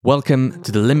Welcome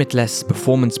to the Limitless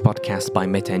Performance podcast by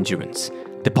Meta Endurance,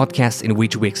 the podcast in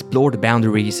which we explore the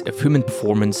boundaries of human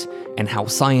performance and how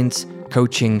science,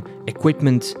 coaching,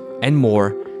 equipment, and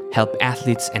more help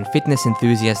athletes and fitness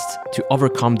enthusiasts to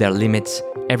overcome their limits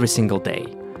every single day.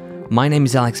 My name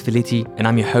is Alex Filitti, and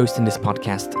I'm your host in this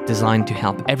podcast designed to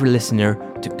help every listener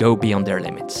to go beyond their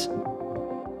limits.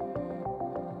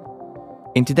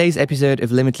 In today's episode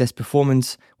of Limitless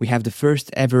Performance, we have the first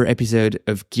ever episode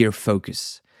of Gear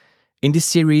Focus. In this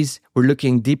series, we're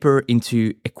looking deeper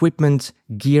into equipment,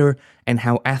 gear, and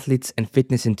how athletes and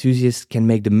fitness enthusiasts can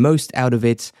make the most out of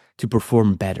it to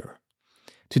perform better.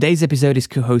 Today's episode is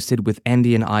co-hosted with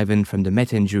Andy and Ivan from the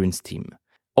Meta Endurance team.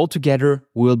 Altogether,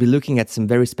 we will be looking at some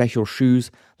very special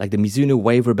shoes like the Mizuno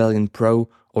Wave Rebellion Pro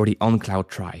or the On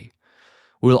CloudTri.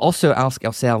 We will also ask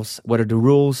ourselves whether the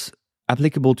rules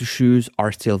applicable to shoes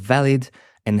are still valid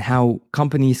and how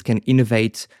companies can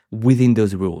innovate within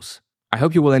those rules. I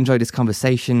hope you will enjoy this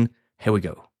conversation. Here we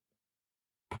go.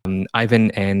 Ivan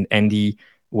and Andy,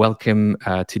 welcome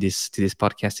to this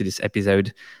podcast, to this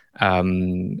episode.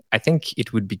 I think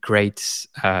it would be great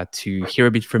to hear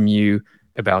a bit from you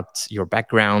about your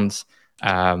background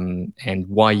and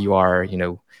why you are,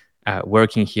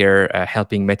 working here,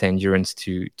 helping Meta Endurance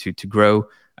to grow.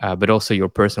 But also your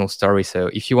personal story. So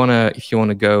if you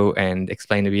wanna go and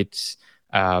explain a bit,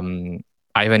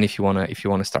 Ivan, if you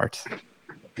wanna start.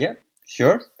 Yeah,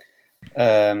 sure.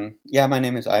 My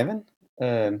name is Ivan.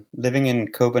 Living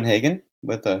in Copenhagen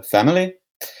with a family,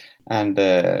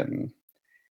 and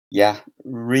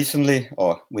recently,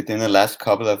 or within the last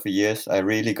couple of years, I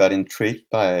really got intrigued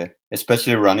by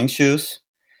especially running shoes.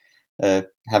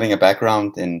 Having a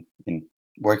background in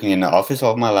working in the office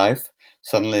all my life.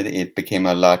 Suddenly it became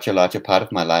a larger part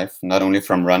of my life, not only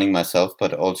from running myself,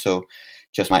 but also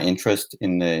just my interest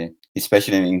in,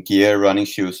 especially in gear, running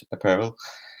shoes, apparel.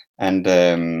 And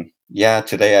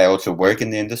today I also work in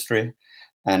the industry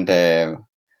and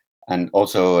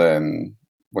also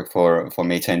work for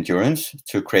Meta Endurance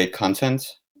to create content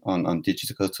on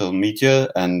digital media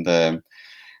and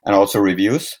also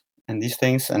reviews and these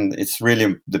things. And it's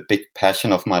really the big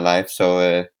passion of my life.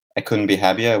 So I couldn't be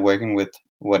happier working with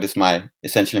what is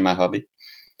essentially my hobby.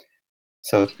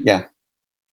 So yeah,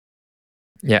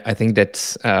 I think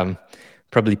that's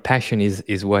probably passion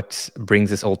is what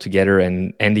brings us all together.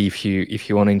 And Andy, if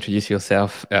you want to introduce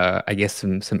yourself, I guess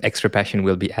some extra passion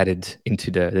will be added into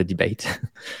the debate.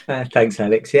 Thanks,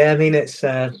 Alex. Yeah, I mean it's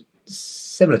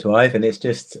similar to Ivan. It's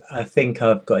just I think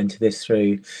I've got into this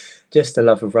through just the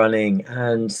love of running,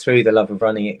 and through the love of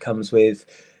running, it comes with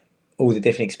all the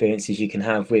different experiences you can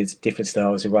have with different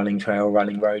styles of running, trail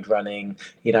running, road running,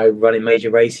 running major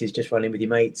races, just running with your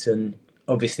mates. And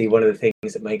obviously one of the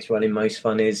things that makes running most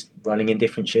fun is running in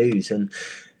different shoes, and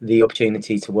the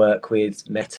opportunity to work with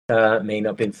Meta. I mean,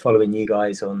 I've been following you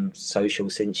guys on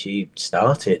social since you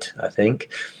started, I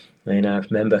think. I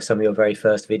remember some of your very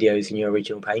first videos in your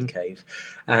original Pain Cave,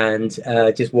 and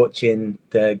just watching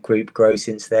the group grow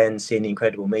since then, seeing the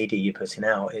incredible media you're putting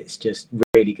out. It's just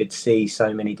really good to see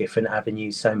so many different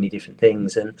avenues, so many different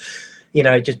things, and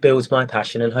it just builds my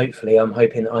passion. And hopefully I'm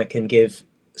hoping that I can give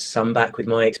some back with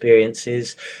my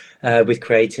experiences, with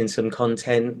creating some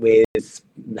content, with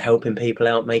helping people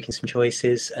out, making some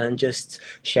choices, and just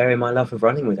sharing my love of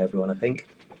running with everyone, I think.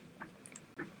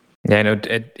 Yeah, no,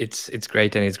 it's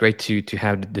great, and it's great to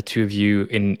have the two of you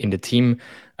in the team.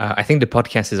 I think the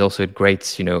podcast is also a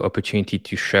great opportunity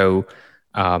to show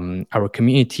our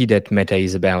community that Meta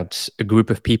is about a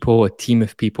group of people, a team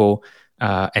of people,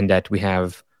 and that we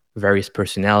have various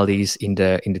personalities in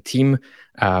the team,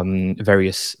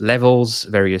 various levels,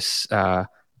 various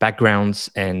backgrounds,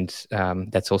 and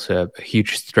that's also a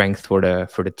huge strength for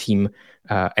the team.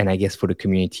 And I guess for the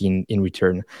community in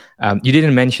return. You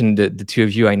didn't mention the two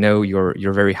of you. I know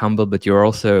you're very humble, but you're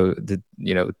also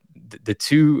the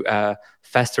two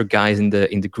faster guys in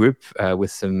the group,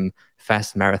 with some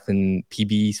fast marathon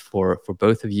PBs for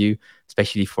both of you,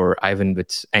 especially for Ivan.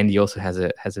 But Andy also has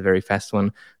a very fast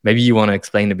one. Maybe you want to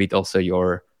explain a bit also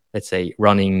your, let's say,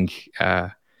 running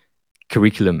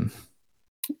curriculum.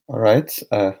 All right.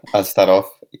 I'll start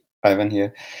off, Ivan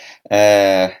here.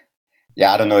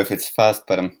 I don't know if it's fast,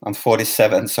 but I'm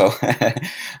 47, so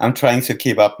I'm trying to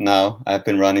keep up now. I've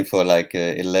been running for like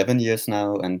 11 years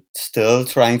now, and still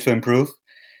trying to improve.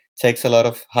 Takes a lot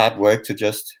of hard work to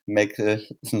just make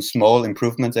some small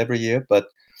improvements every year. But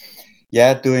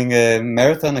doing a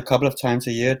marathon a couple of times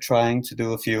a year, trying to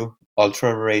do a few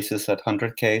ultra races at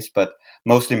 100Ks, but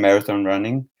mostly marathon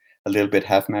running, a little bit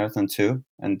half marathon too,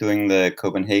 and doing the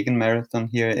Copenhagen Marathon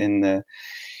here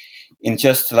in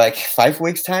just like 5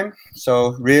 weeks time.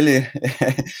 So really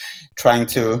trying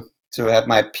to have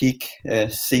my peak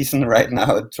season right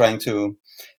now, trying to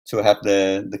have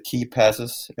the key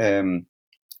passes.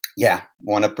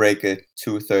 Want to break a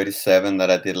 2:37 that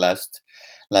I did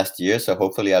last year, so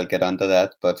hopefully I'll get under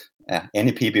that. But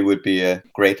any PB would be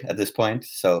great at this point.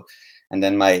 So, and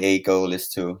then my A goal is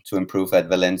to improve at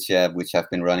Valencia, which I've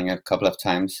been running a couple of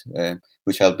times,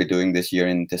 which I'll be doing this year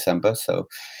in December. So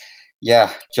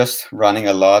just running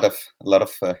a lot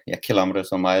of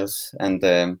kilometers or miles, and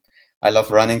I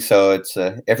love running, so it's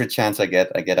every chance I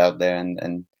get out there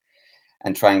and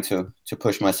trying to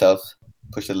push myself,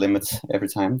 push the limits every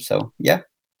time. So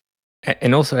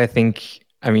And also, I think,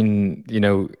 I mean,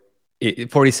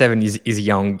 47 is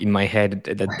young in my head.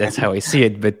 That's how I see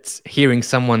it. But hearing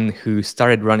someone who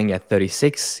started running at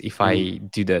 36, if I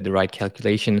do the right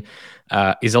calculation,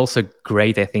 is also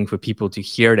great, I think, for people to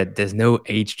hear that there's no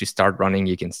age to start running.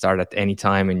 You can start at any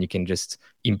time and you can just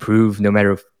improve no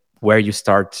matter where you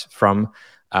start from.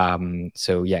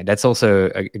 So that's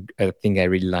also a thing I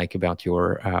really like about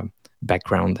your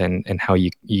background and how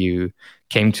you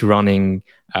came to running.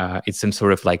 It's some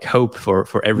sort of like hope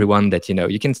for everyone that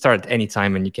you can start at any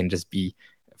time and you can just be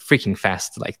freaking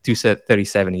fast. Like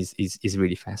 2:37 is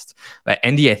really fast. But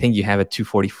Andy, I think you have a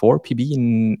 2:44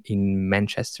 PB in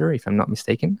Manchester, if I'm not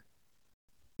mistaken.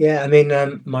 Yeah, I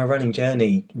mean, my running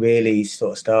journey really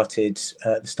sort of started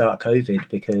at the start of COVID,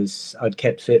 because I'd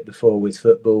kept fit before with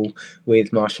football,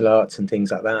 with martial arts and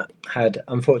things like that. Had,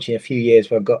 unfortunately, a few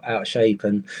years where I got out of shape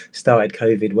and started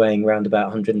COVID weighing around about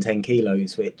 110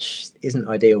 kilos, which isn't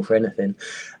ideal for anything.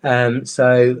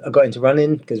 So I got into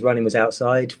running because running was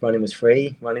outside, running was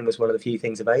free, running was one of the few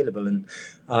things available. And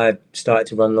I started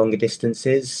to run longer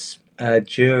distances.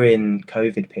 During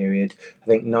COVID period, I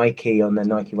think Nike on their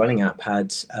Nike running app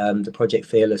had the Project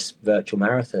Fearless virtual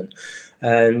marathon,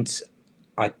 and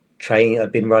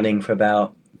I'd been running for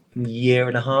about a year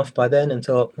and a half by then, and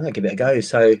thought I'll give it a go.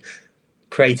 So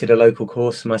created a local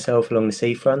course for myself along the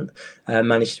seafront,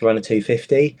 managed to run a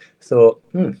 2:50. Thought,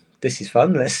 this is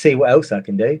fun. Let's see what else I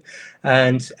can do,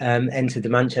 and entered the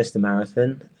Manchester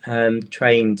Marathon.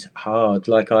 Trained hard,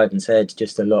 like Ivan said,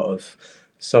 just a lot of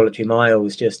solitary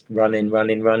miles, just running,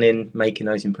 making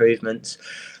those improvements,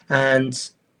 and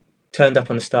turned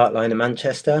up on the start line in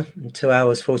Manchester. 2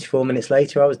 hours 44 minutes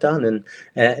later I was done, and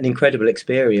an incredible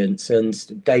experience,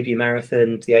 and debut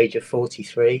marathon at the age of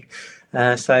 43.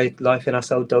 So life in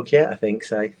us old dogs yet, I think.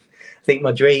 So I think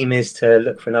my dream is to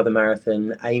look for another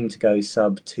marathon, aim to go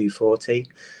sub 2:40.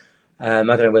 I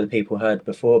don't know whether people heard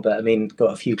before, but I mean,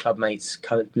 got a few club mates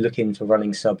kind of looking for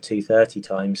running sub 2:30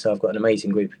 times. So I've got an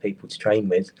amazing group of people to train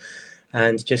with,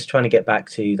 and just trying to get back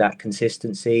to that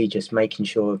consistency, just making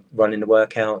sure running the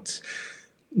workouts,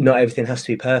 not everything has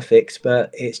to be perfect, but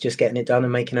it's just getting it done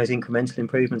and making those incremental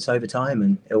improvements over time,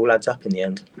 and it all adds up in the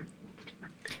end.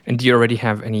 And do you already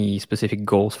have any specific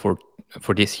goals for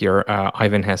this year?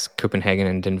 Ivan has Copenhagen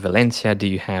and then Valencia. Do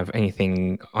you have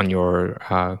anything on your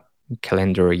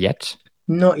calendar yet?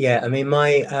 Not yet. I mean,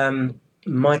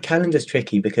 my calendar's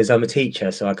tricky because I'm a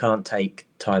teacher, so I can't take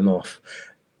time off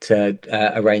to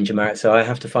arrange a marathon. So I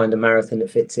have to find a marathon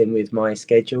that fits in with my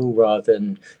schedule rather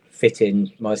than fit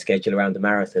in my schedule around the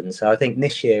marathon. So I think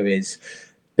this year is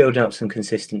building up some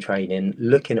consistent training,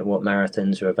 looking at what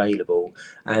marathons are available,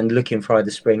 and looking for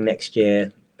either spring next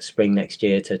year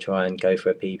to try and go for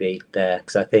a PB there.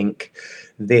 Because I think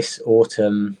this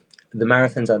autumn, the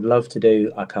marathons I'd love to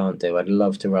do, I can't do. I'd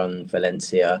love to run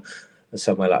Valencia or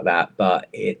somewhere like that, but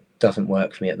it doesn't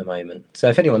work for me at the moment. So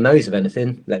if anyone knows of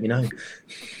anything, let me know.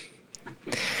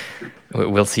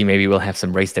 We'll see. Maybe we'll have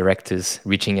some race directors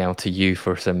reaching out to you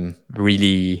for some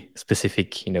really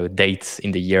specific, dates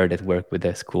in the year that work with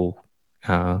the school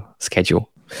schedule.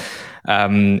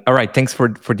 All right. Thanks for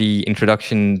the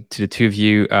introduction to the two of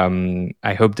you.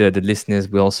 I hope the listeners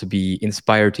will also be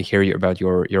inspired to hear about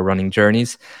your running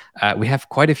journeys. We have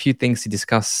quite a few things to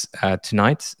discuss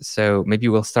tonight. So maybe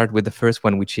we'll start with the first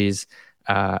one, which is,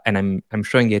 and I'm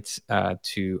showing it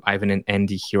to Ivan and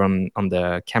Andy here on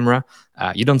the camera.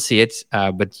 You don't see it,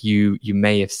 but you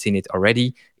may have seen it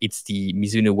already. It's the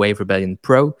Mizuno Wave Rebellion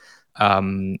Pro.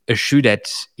 A shoe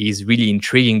that is really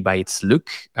intriguing by its look,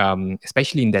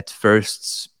 especially in that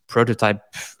first prototype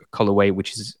colorway,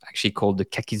 which is actually called the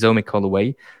kakizome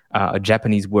colorway, a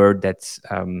Japanese word that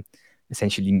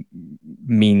essentially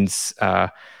means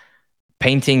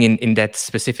painting in that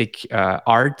specific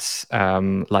art,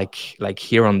 like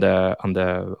here on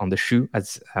the shoe,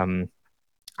 as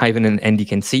Ivan and Andy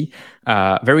can see.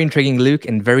 Very intriguing look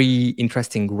and very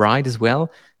interesting ride as well.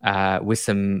 With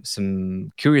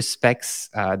some curious specs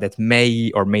that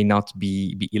may or may not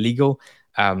be illegal.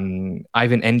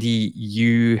 Ivan, Andy,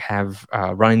 you have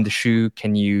run in the shoe.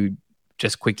 Can you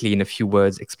just quickly in a few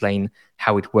words explain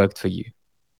how it worked for you.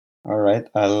 All right,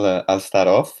 I'll start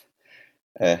off.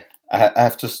 I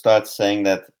have to start saying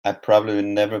that I've probably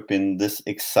never been this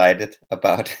excited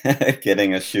about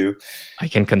getting a shoe. I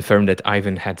can confirm that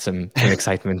Ivan had some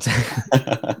excitement.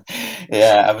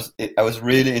 Yeah, I was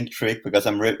really intrigued because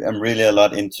I'm really a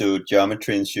lot into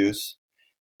geometry in shoes,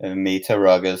 meta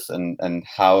ruggers, and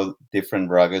how different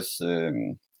ruggers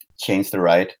change the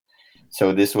ride.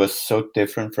 So this was so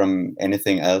different from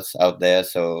anything else out there.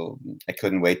 So I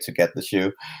couldn't wait to get the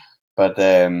shoe. But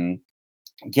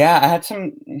yeah, I had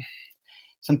some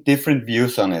different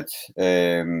views on it.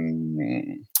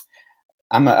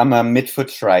 I'm a midfoot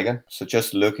striker, so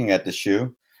just looking at the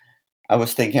shoe, I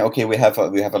was thinking, okay, we have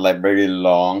a like very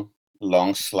long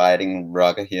sliding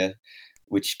rugger here,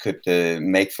 which could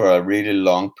make for a really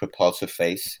long propulsive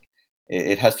phase.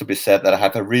 It has to be said that I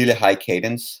have a really high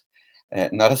cadence,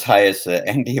 not as high as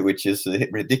Andy, which is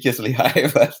ridiculously high,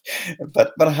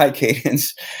 but a high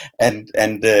cadence, and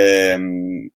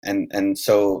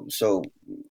so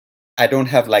I don't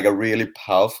have like a really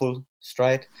powerful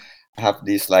stride. I have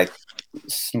these like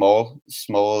small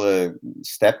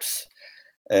steps,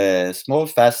 small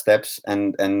fast steps,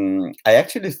 and I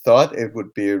actually thought it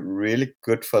would be really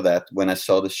good for that when I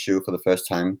saw the shoe for the first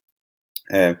time.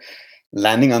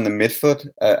 Landing on the midfoot,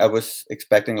 I was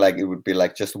expecting like it would be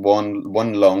like just one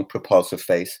long propulsive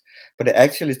phase, but it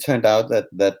actually turned out that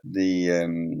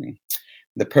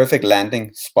the perfect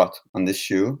landing spot on this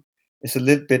shoe is a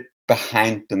little bit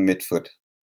behind the midfoot.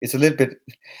 It's a little bit,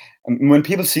 when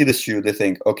people see the shoe, they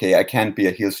think, okay, I can't be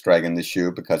a heel striker in the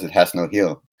shoe because it has no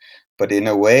heel. But in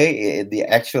a way, the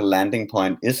actual landing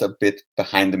point is a bit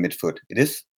behind the midfoot. It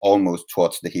is almost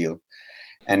towards the heel.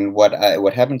 And what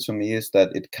happened to me is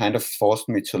that it kind of forced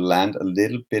me to land a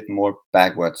little bit more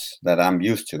backwards than I'm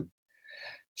used to.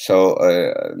 So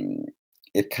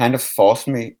it kind of forced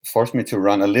me to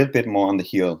run a little bit more on the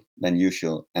heel than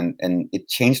usual, and it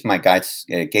changed my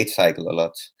gait cycle a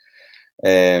lot.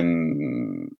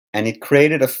 And it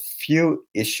created a few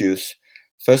issues.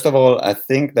 First of all, I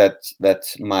think that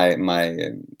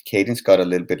my cadence got a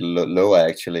little bit lower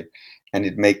actually, and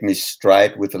it made me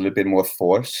stride with a little bit more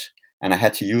force. And I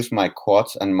had to use my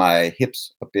quads and my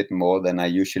hips a bit more than I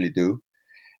usually do.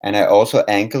 And I also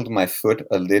angled my foot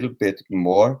a little bit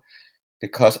more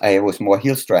because I was more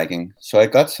heel striking. So I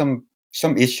got some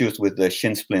issues with the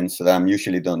shin splints that I'm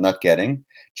usually not getting,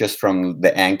 just from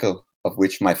the angle of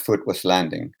which my foot was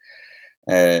landing.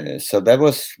 So I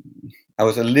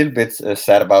was a little bit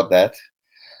sad about that.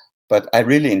 But I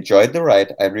really enjoyed the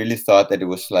ride. I really thought that it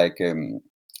was like,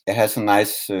 it has a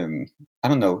nice, I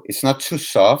don't know, it's not too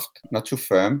soft, not too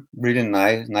firm, really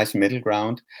nice middle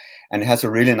ground. And it has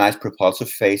a really nice propulsive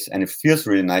phase, and it feels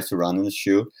really nice to run in the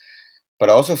shoe. But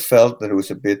I also felt that it was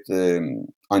a bit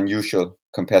unusual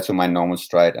compared to my normal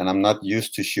stride. And I'm not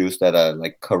used to shoes that are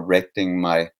like correcting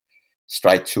my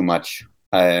stride too much.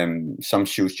 Some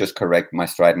shoes just correct my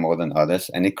stride more than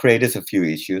others, and it created a few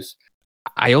issues.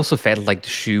 I also felt like the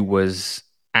shoe was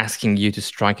asking you to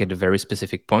strike at a very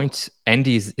specific point.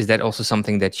 Andy, is that also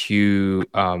something that you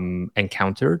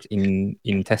encountered in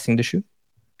testing the shoe?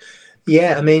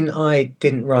 Yeah, I mean, I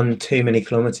didn't run too many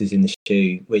kilometers in the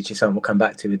shoe, which is something we'll come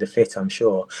back to with the fit, I'm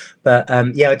sure. But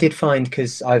yeah, I did find,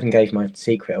 because Ivan gave my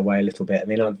secret away a little bit. I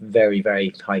mean, I'm a very,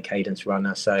 very high cadence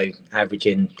runner, so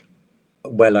averaging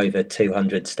well over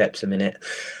 200 steps a minute.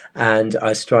 And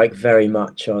I strike very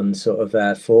much on sort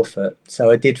of forefoot. So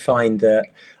I did find that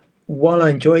while I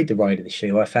enjoyed the ride of the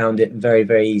shoe, I found it very,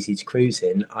 very easy to cruise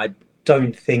in. I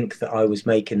don't think that I was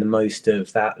making the most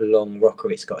of that long rocker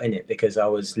it's got in it, because I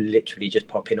was literally just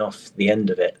popping off the end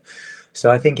of it. So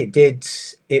I think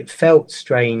it felt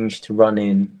strange to run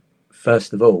in,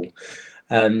 first of all.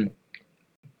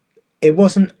 It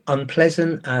wasn't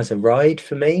unpleasant as a ride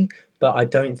for me, but I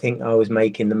don't think I was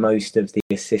making the most of the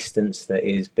assistance that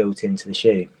is built into the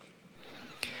shoe.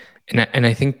 And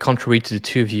I think, contrary to the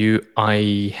two of you,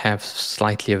 I have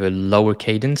slightly of a lower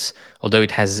cadence, although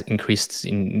it has increased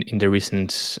in the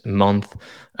recent month.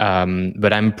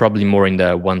 But I'm probably more in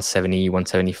the 170,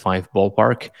 175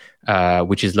 ballpark,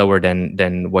 which is lower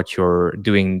than what you're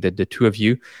doing, the two of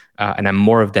you. And I'm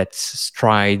more of that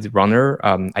stride runner.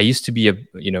 I used to be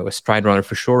a stride runner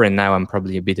for sure, and now I'm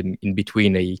probably a bit in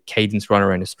between a cadence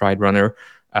runner and a stride runner,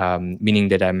 meaning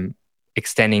that I'm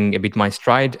extending a bit my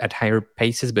stride at higher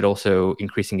paces, but also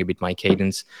increasing a bit my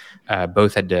cadence,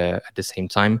 both at the same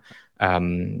time.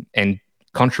 And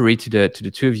contrary to the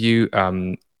two of you,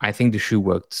 I think the shoe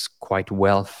works quite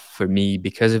well for me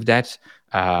because of that.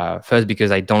 First,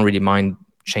 because I don't really mind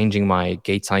changing my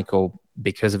gait cycle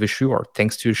because of a shoe or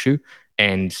thanks to a shoe.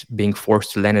 and being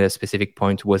forced to land at a specific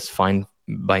point was fine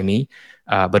by me,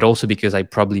 but also because I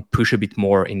probably push a bit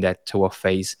more in that toe-off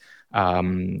phase,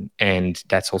 and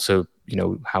that's also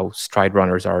how stride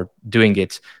runners are doing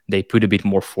it. They put a bit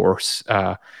more force,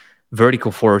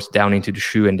 vertical force down into the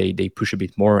shoe, and they push a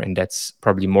bit more, and that's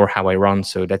probably more how I run.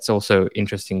 So that's also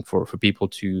interesting for people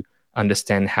to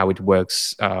understand how it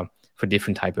works for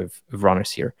different type of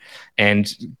runners here. And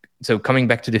so coming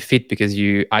back to the fit, because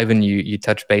Ivan, you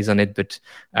touched base on it, but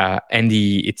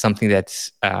Andy, it's something that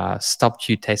stopped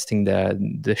you testing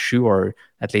the shoe, or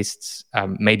at least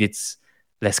made it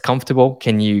less comfortable.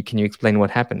 Can you explain what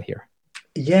happened here?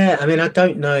 Yeah, I mean, I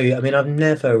don't know. I mean, I've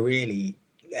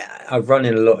run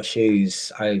in a lot of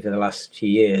shoes over the last few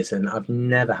years, and I've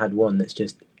never had one that's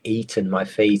just eaten my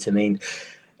feet. I mean,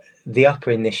 the upper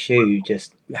in this shoe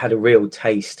just had a real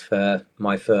taste for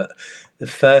my foot. The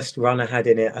first run I had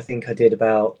in it, I think I did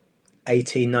about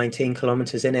 19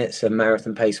 kilometers in it, some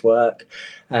marathon pace work,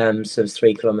 some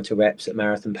 3 kilometer reps at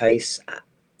marathon pace.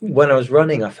 When I was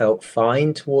running, I felt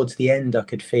fine. Towards the end, I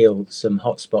could feel some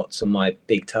hot spots on my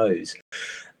big toes.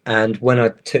 And when I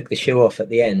took the shoe off at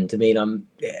the end, I mean,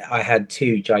 I had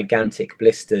two gigantic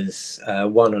blisters,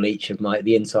 one on each of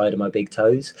the inside of my big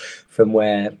toes, from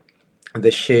where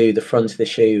the front of the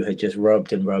shoe had just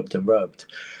rubbed and rubbed and rubbed.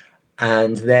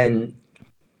 And then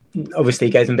obviously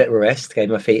gave them a bit of a rest, gave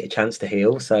my feet a chance to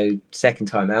heal. So second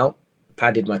time out,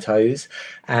 padded my toes,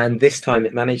 and this time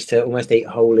it managed to almost eat a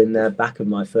hole in the back of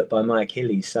my foot by my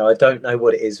Achilles. So I don't know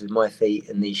what it is with my feet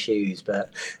and these shoes,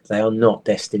 but they are not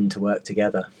destined to work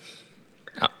together.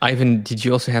 Ivan, did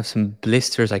you also have some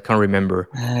blisters? I can't remember.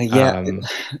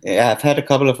 Yeah, I've had a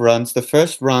couple of runs. The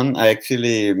first run, I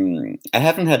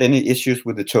haven't had any issues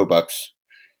with the toe box,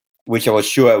 which I was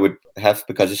sure I would have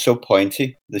because it's so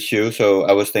pointy, the shoe. So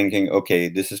I was thinking, okay,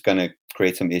 this is going to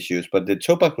create some issues. But the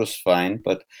toe box was fine.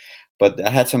 But I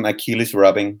had some Achilles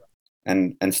rubbing,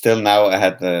 and still now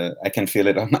I can feel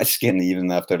it on my skin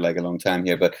even after like a long time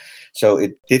here. But so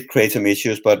it did create some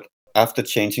issues. But after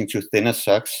changing to thinner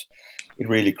socks, it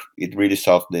really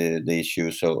solved the issue.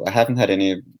 So I haven't had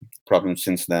any problems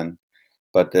since then.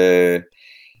 But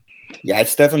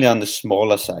it's definitely on the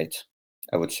smaller side,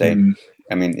 I would say.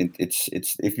 I mean, it's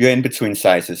if you're in between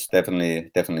sizes,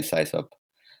 definitely size up.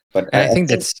 But I think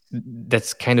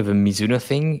that's kind of a Mizuno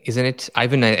thing, isn't it?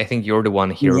 Ivan, I think you're the one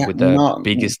here with the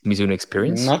biggest Mizuno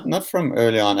experience. Not from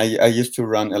early on. I used to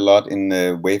run a lot in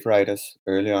the Wave Riders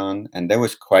early on, and they were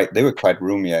quite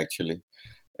roomy actually.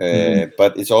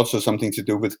 But it's also something to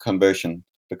do with conversion,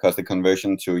 because the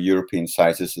conversion to European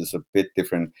sizes is a bit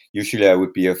different. Usually I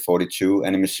would be a 42,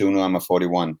 and in Mizuno I'm a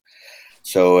 41.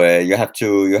 So you have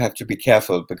to be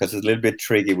careful because it's a little bit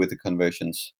tricky with the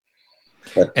conversions.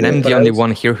 And I'm the only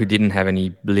one here who didn't have any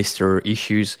blister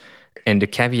issues. And the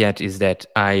caveat is that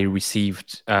I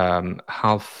received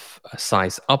half a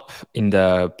size up in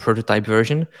the prototype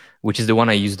version, which is the one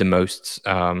I use the most.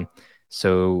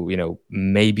 So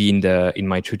maybe in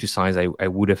my true to size, I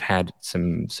would have had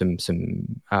some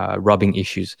rubbing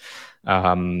issues.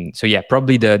 So yeah,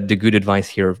 probably the good advice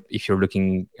here, if you're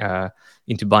looking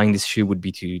into buying this shoe, would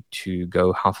be to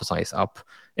go half a size up,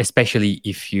 especially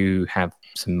if you have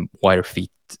some wider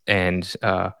feet and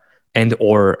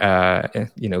or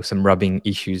some rubbing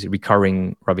issues,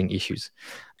 recurring rubbing issues.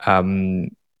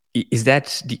 Is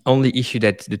that the only issue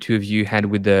that the two of you had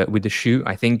with the shoe?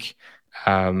 I think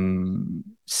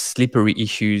slippery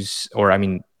issues, or I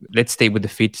mean, let's stay with the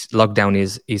feet. Lockdown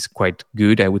is quite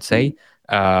good, I would say.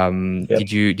 Yep.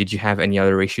 Did you have any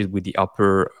other issues with the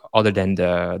upper other than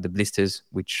the blisters,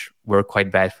 which were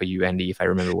quite bad for you, Andy, if I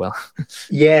remember well?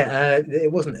 Yeah,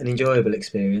 it wasn't an enjoyable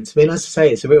experience. I mean, as I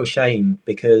say, it's a real shame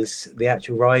because the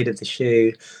actual ride of the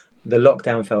shoe, the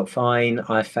lockdown felt fine.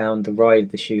 I found the ride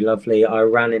of the shoe lovely. I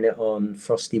ran in it on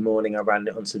frosty morning. I ran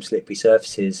it on some slippery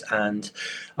surfaces, and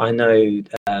I know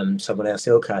someone else,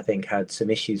 Ilka, I think, had some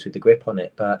issues with the grip on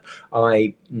it, but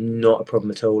not a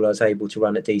problem at all. I was able to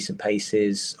run at decent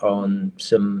paces on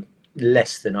some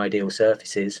less than ideal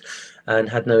surfaces and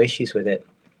had no issues with it.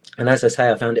 And as I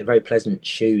say, I found it a very pleasant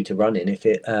shoe to run in if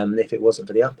it wasn't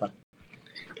for the upper.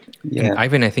 Yeah. And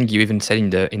Ivan, I think you even said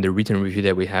in the written review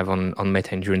that we have on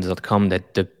metaendurance.com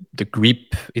that the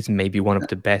grip is maybe one of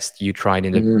the best you tried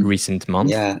in the recent month.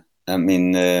 Yeah, I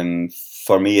mean,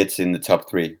 for me, it's in the top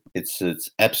 3. It's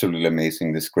absolutely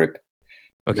amazing, this grip.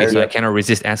 Okay, so I cannot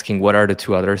resist asking, what are the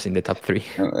 2 others in the top 3?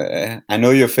 I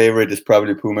know your favorite is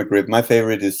probably Puma grip. My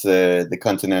favorite is the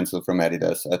Continental from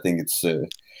Adidas. I think it's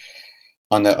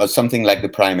on something like the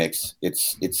Primex.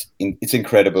 It's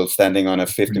incredible standing on a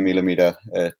 50 millimeter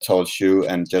tall shoe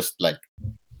and just like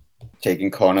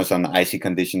taking corners on icy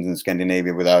conditions in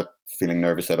Scandinavia without feeling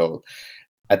nervous at all.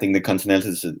 I think the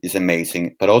Continental is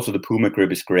amazing, but also the Puma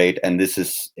grip is great, and this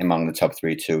is among the top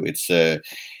 3 too.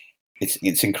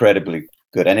 It's incredibly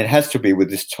good, and it has to be with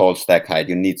this tall stack height.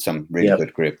 You need some really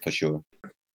good grip for sure.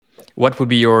 What would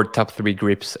be your top 3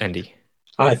 grips, Andy?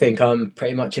 I think I'm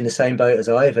pretty much in the same boat as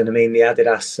Ivan. I mean, the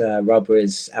Adidas rubber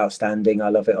is outstanding. I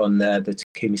love it on the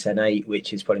Takumi Sen 8,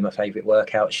 which is probably my favourite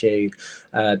workout shoe.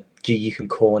 You can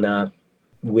corner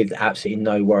with absolutely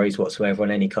no worries whatsoever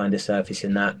on any kind of surface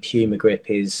in that. Puma grip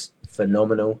is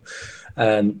phenomenal.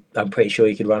 I'm pretty sure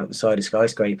you could run up the side of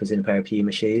skyscrapers in a pair of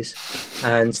Puma shoes.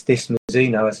 And this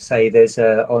Mizuno, as I say, there's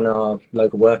on our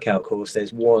local workout course,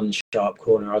 there's one sharp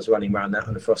corner. I was running around that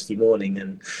on a frosty morning,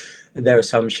 and there are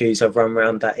some shoes I've run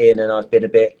around that in, and I've been a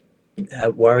bit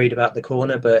worried about the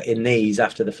corner. But in these,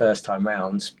 after the first time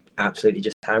rounds, absolutely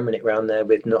just hammering it around there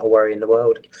with not a worry in the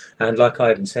world. And like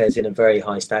Ivan says, in a very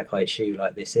high stack height shoe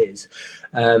like this is,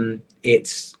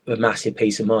 it's a massive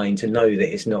peace of mind to know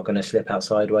that it's not going to slip out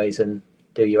sideways and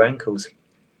do your ankles.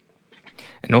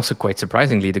 And also, quite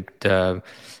surprisingly, the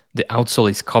outsole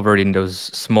is covered in those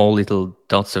small little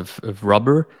dots of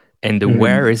rubber, and the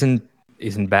wear isn't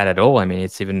bad at all. I mean,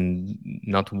 it's even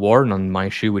not worn on my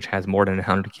shoe, which has more than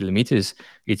 100 kilometers.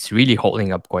 It's really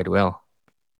holding up quite well.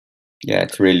 Yeah,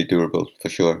 it's really durable for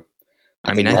sure.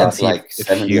 I mean, I can see like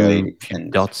a few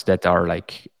dots that are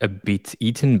like a bit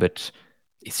eaten, but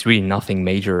it's really nothing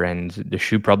major. And the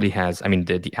shoe probably has, I mean,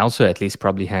 the outsole at least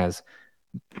probably has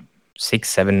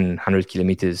 600-700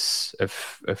 kilometers of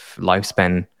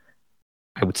lifespan,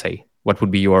 I would say. What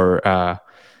would be your,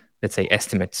 let's say,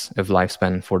 estimates of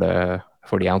lifespan for the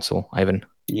outsole, Ivan?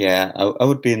 Yeah, I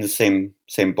would be in the same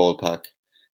ballpark.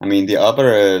 I mean, the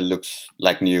upper looks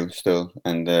like new still,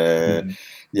 and the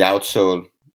outsole,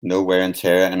 no wear and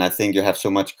tear. And I think you have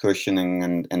so much cushioning,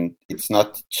 and it's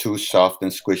not too soft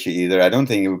and squishy either. I don't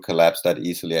think it would collapse that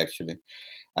easily, actually.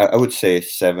 I would say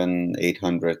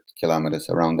 700-800 kilometers,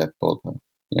 around that ballpark.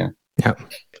 Yeah.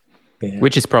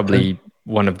 Which is probably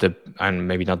one of the, and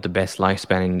maybe not the best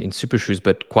lifespan in super shoes,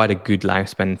 but quite a good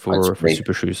lifespan for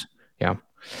super shoes. Yeah.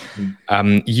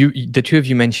 The two of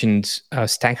you mentioned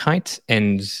stack height,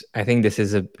 and I think this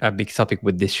is a big topic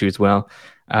with this shoe as well.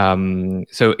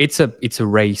 So it's a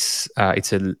race,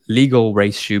 it's a legal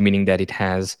race shoe, meaning that it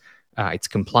has it's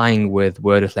complying with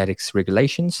World Athletics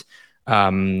regulations.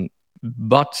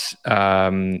 But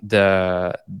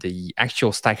the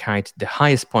actual stack height, the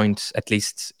highest point, at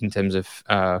least in terms of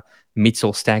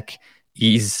midsole stack,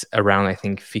 is around, I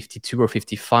think, 52 or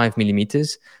 55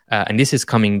 millimeters, and this is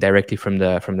coming directly from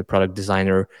the product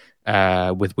designer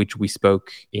with which we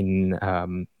spoke in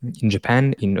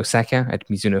Japan, in Osaka, at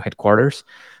Mizuno headquarters.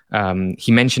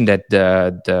 He mentioned that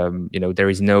there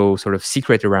is no sort of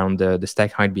secret around the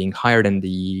stack height being higher than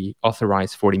the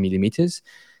authorized 40 millimeters.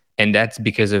 And that's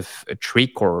because of a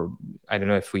trick, or I don't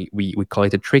know if we call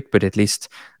it a trick, but at least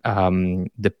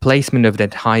the placement of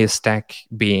that highest stack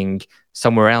being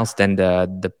somewhere else than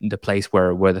the place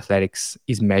where World Athletics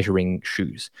is measuring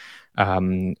shoes.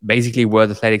 Basically, World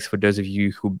Athletics, for those of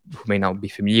you who may not be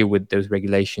familiar with those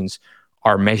regulations,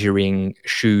 are measuring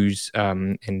shoes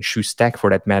and shoe stack,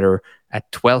 for that matter, at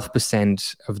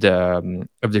 12% of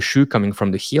the shoe coming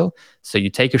from the heel. So you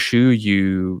take a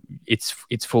shoe,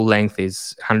 its full length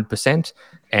is 100%,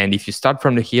 and if you start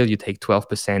from the heel, you take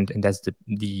 12%, and that's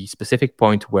the specific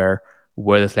point where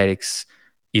World Athletics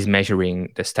is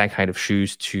measuring the stack height of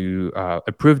shoes to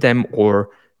approve them or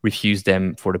refuse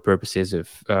them for the purposes of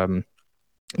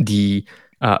the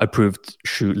approved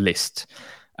shoe list.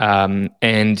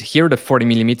 And here the 40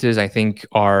 millimeters, I think,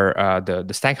 are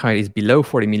the stack height is below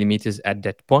 40 millimeters at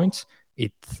that point.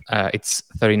 It's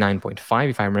 39.5,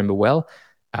 if I remember well.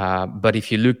 But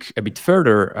if you look a bit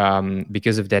further,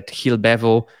 because of that heel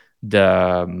bevel,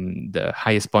 the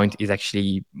highest point is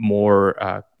actually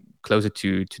more closer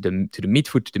to the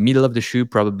midfoot, to the middle of the shoe,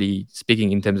 probably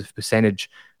speaking in terms of percentage,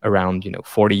 around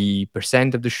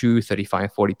 40% of the shoe,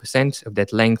 35-40% of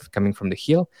that length coming from the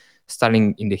heel,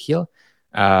 starting in the heel.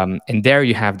 And there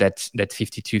you have that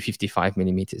 52-55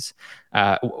 millimeters.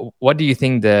 What do you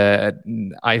think,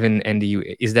 Ivan,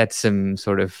 Andy, is that some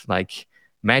sort of like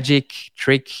magic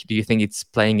trick? Do you think it's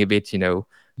playing a bit,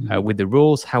 with the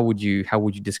rules? How would you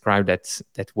describe that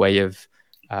way of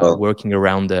working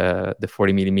around the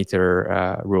 40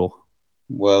 millimeter rule?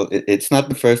 Well, it's not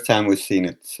the first time we've seen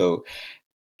it.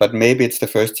 But maybe it's the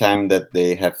first time that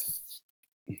they have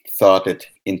thought it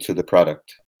into the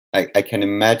product. I can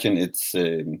imagine it's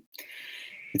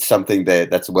something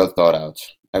that's well thought out.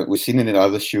 We've seen it in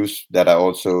other shoes that are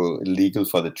also legal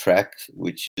for the track,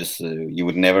 which is you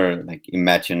would never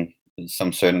imagine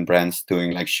some certain brands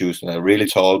doing like shoes that are really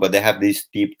tall, but they have these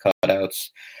deep cutouts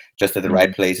just at the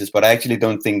right places. But I actually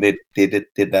don't think they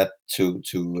did that to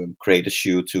create a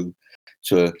shoe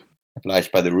to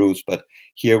oblige by the rules. But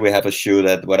here we have a shoe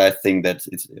that what I think that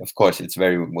it's, of course, it's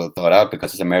very well thought out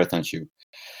because it's a marathon shoe.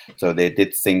 So they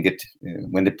did think it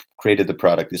when they created the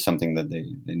product is something that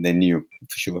they knew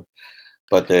for sure.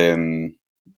 But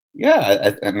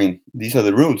yeah, I mean, these are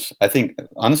the rules. I think,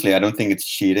 honestly, I don't think it's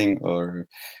cheating, or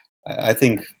I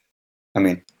think, I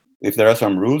mean, if there are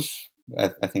some rules, I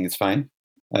think it's fine.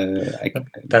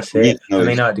 That's it. I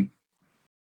mean,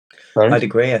 I'd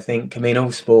agree. I think, I mean,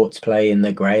 all sports play in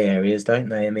the grey areas, don't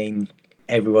they? I mean,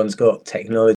 everyone's got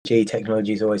technology.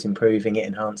 Technology is always improving. It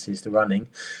enhances the running,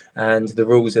 and the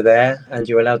rules are there, and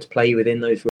you're allowed to play within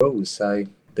those rules. So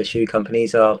the shoe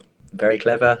companies are very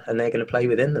clever, and they're going to play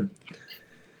within them.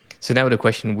 So now the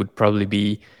question would probably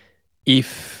be,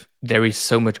 if there is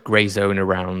so much gray zone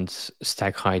around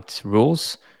stack height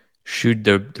rules, should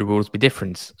the rules be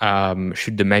different?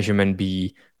 Should the measurement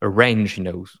be a range,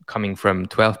 coming from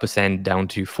 12% down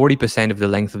to 40% of the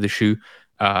length of the shoe?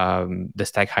 The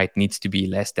stack height needs to be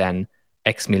less than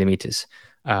X millimeters,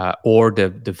 or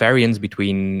the variance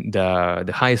between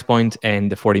the highest point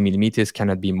and the 40 millimeters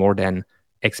cannot be more than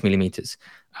X millimeters.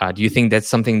 Do you think that's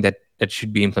something that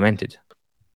should be implemented?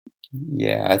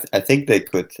 Yeah, I think they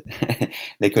could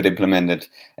they could implement it.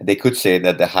 They could say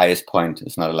that the highest point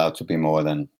is not allowed to be more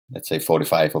than, let's say,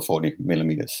 45 or 40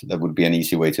 millimeters. That would be an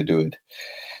easy way to do it.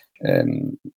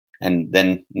 And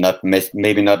then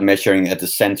maybe not measuring at the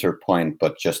center point,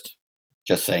 but just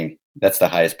saying that's the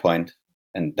highest point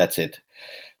and that's it.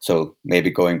 So maybe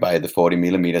going by the 40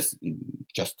 millimeters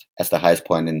just as the highest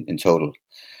point in total.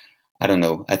 I don't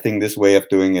know. I think this way of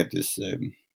doing it is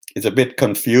it's a bit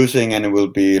confusing, and it will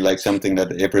be like something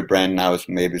that every brand now is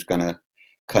going to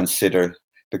consider,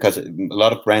 because a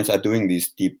lot of brands are doing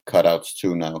these deep cutouts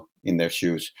too now in their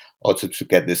shoes, also to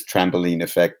get this trampoline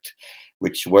effect,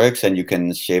 which works, and you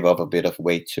can shave off a bit of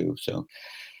weight too. So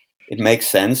it makes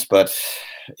sense, but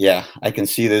yeah, I can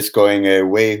see this going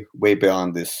way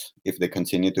beyond this. If they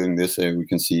continue doing this, we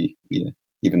can see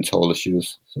even taller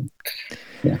shoes. So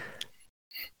yeah.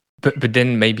 But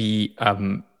then maybe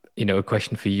a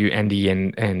question for you, Andy,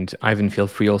 and Ivan, feel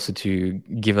free also to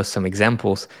give us some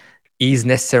examples. Is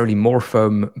necessarily more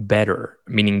foam better?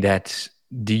 Meaning that,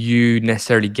 do you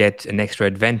necessarily get an extra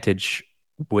advantage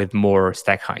with more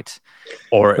stack height,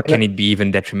 or can it be even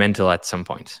detrimental at some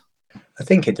point? I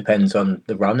think it depends on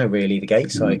the runner, really, the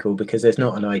gait cycle, because there's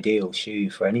not an ideal shoe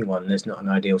for anyone. There's not an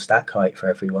ideal stack height for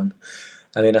everyone.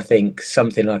 I mean, I think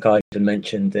something like I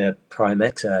mentioned the Prime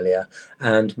X earlier,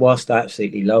 and whilst I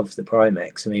absolutely love the Prime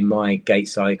X, I mean, my gait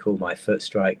cycle, my foot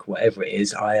strike, whatever it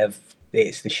is,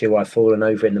 it's the shoe I've fallen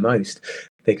over in the most,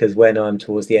 because when I'm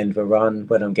towards the end of a run,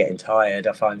 when I'm getting tired,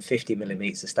 I find 50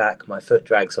 millimeters of stack, my foot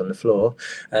drags on the floor,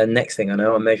 and next thing I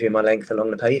know, I'm measuring my length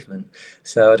along the pavement.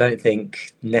 So I don't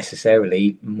think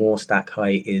necessarily more stack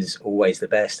height is always the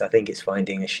best. I think it's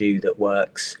finding a shoe that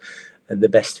works the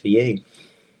best for you.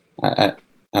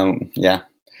 Yeah.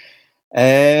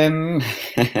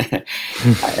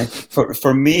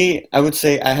 For me, I would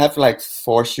say I have like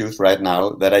 4 shoes right now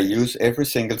that I use every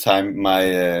single time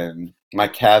my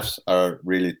calves are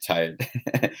really tired,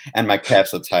 and my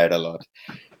calves are tired a lot.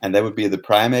 And that would be the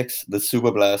Prime X, the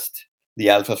Super Blast, the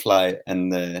Alpha Fly,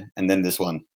 and then this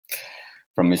one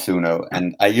from Mizuno.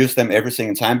 And I use them every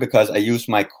single time because I use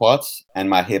my quads and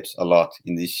my hips a lot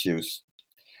in these shoes,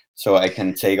 so I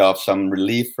can take off some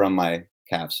relief from my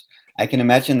calves. I can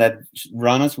imagine that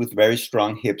runners with very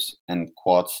strong hips and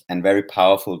quads and very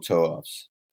powerful toe-offs,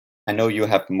 I know you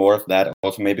have more of that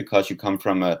also, maybe because you come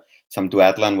from some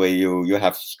duathlon where you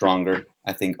have stronger,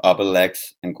 I think, upper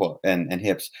legs and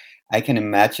hips. I can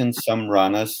imagine some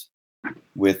runners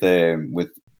with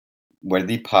where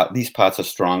these parts are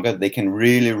stronger, they can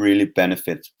really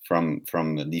benefit from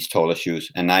these taller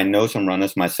shoes. And I know some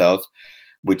runners myself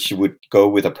which would go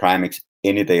with a Prime X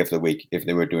any day of the week if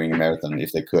they were doing a marathon,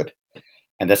 if they could.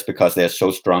 And that's because they're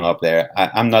so strong up there.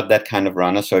 I'm not that kind of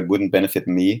runner, so it wouldn't benefit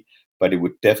me, but it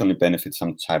would definitely benefit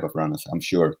some type of runners, I'm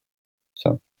sure.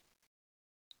 So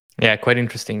yeah, quite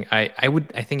interesting. I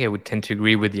think I would tend to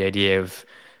agree with the idea of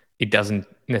it doesn't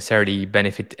necessarily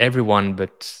benefit everyone,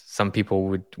 but some people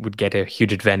would get a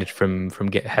huge advantage from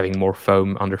having more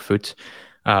foam underfoot.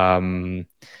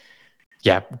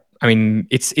 Yeah, I mean,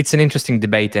 it's an interesting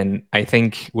debate, and I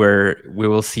think we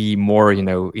will see more,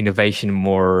 innovation,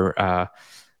 more,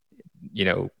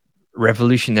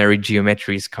 revolutionary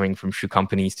geometries coming from shoe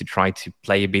companies to try to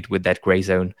play a bit with that gray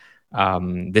zone.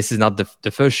 This is not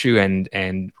the first shoe,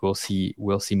 and we'll see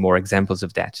more examples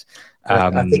of that.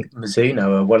 I think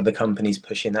Mizuno are one of the companies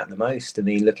pushing that the most. I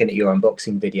mean, looking at your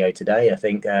unboxing video today, I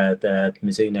think the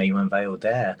Mizuno you unveiled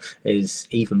there is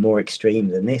even more extreme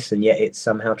than this, and yet it's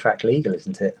somehow track legal,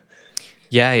 isn't it?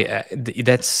 Yeah,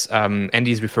 that's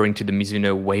Andy's referring to the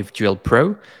Mizuno Wave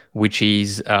Pro, which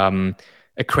is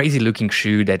a crazy looking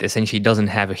shoe that essentially doesn't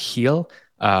have a heel,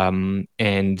 and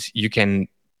you can,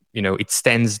 it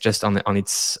stands just on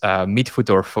its midfoot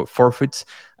or forefoot.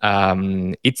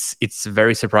 It's a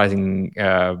very surprising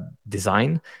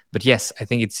design, but yes, I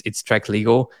think it's track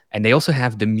legal. And they also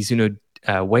have the Mizuno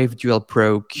Wave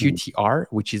Pro QTR,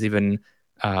 which is even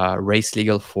race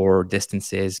legal for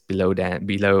distances below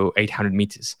 800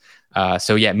 meters.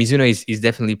 So yeah, Mizuno is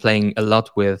definitely playing a lot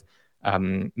with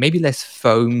maybe less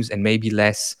foams and maybe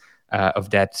less of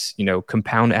that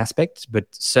compound aspect, but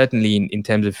certainly in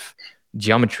terms of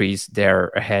geometries, they're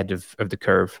ahead of the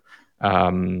curve.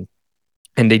 And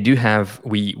they do have,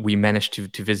 we managed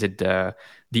to visit the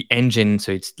engine,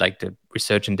 so it's like the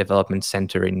research and development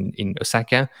center in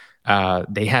Osaka.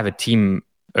 They have a team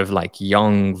of like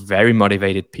young, very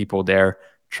motivated people there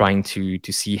trying to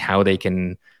see how they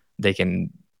can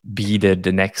be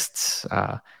the next.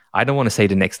 I don't want to say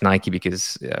the next Nike,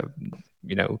 because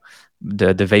the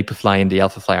Vaporfly and the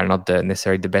Alphafly are not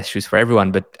necessarily the best shoes for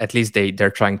everyone, but at least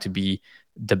they're trying to be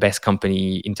the best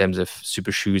company in terms of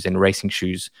super shoes and racing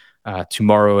shoes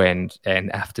tomorrow and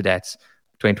after that.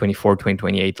 2024,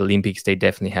 2028 Olympics, they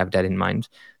definitely have that in mind.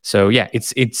 So yeah,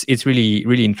 it's really,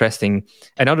 really interesting.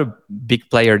 Another big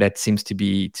player that seems to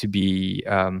be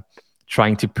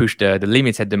trying to push the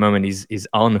limits at the moment is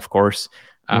On, of course,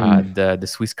 the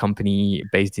Swiss company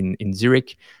based in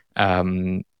Zurich.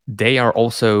 They are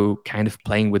also kind of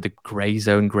playing with the gray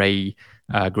zone, gray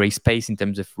space in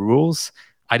terms of rules.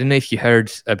 I don't know if you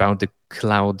heard about the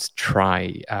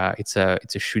CloudTri. It's a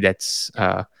shoe that's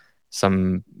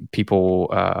some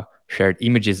people shared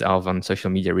images of on social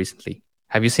media recently.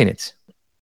 Have you seen it?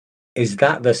 Is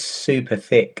that the super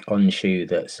thick On shoe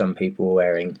that some people were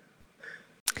wearing?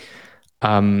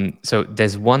 So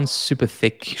there's one super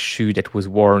thick shoe that was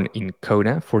worn in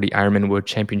Kona for the Ironman World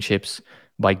Championships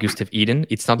by Gustav Eden.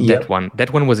 It's not that one.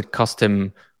 That one was a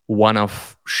custom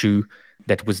one-off shoe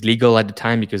that was legal at the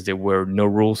time because there were no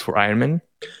rules for Ironman.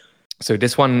 So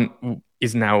this one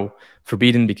is now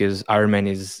forbidden because Ironman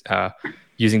is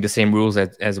using the same rules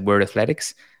as World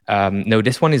Athletics. No,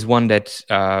 this one is one that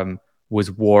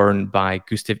was worn by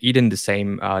Gustav Eden, the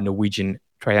same Norwegian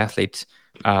triathlete,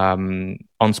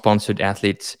 unsponsored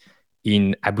athlete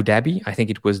in Abu Dhabi. I think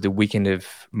it was the weekend of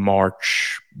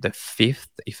March the 5th,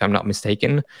 if I'm not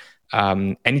mistaken.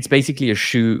 And it's basically a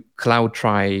shoe,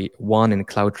 CloudTri 1 and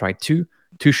CloudTri 2,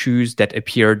 two shoes that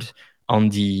appeared on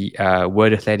the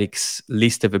World Athletics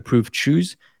list of approved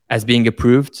shoes as being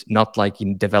approved, not like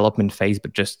in development phase,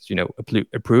 but just,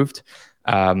 approved.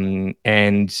 And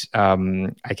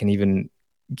I can even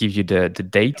give you the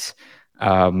date.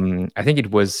 I think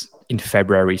it was in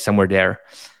February, somewhere there.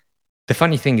 The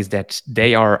funny thing is that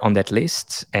they are on that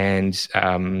list, and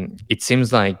it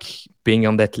seems like being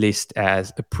on that list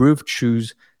as approved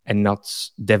shoes and not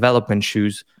development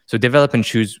shoes. So development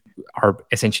shoes are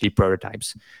essentially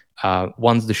prototypes.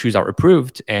 Once the shoes are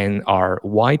approved and are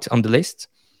white on the list,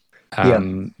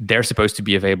 they're supposed to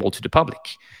be available to the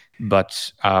public.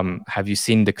 But have you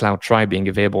seen the CloudTri being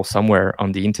available somewhere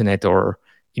on the internet or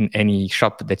in any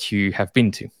shop that you have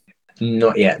been to?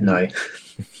 Not yet, no.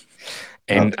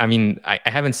 And I mean, I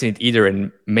haven't seen it either,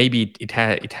 and maybe it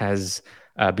has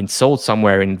been sold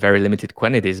somewhere in very limited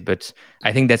quantities. But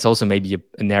I think that's also maybe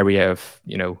an area of,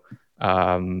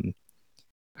 I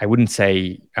wouldn't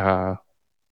say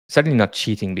certainly not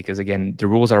cheating, because again, the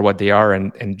rules are what they are,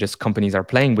 and just companies are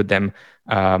playing with them.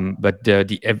 But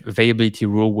the availability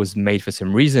rule was made for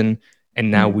some reason,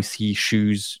 and now we see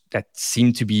shoes that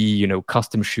seem to be,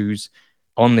 custom shoes.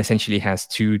 On essentially has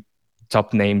two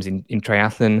top names in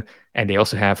triathlon, and they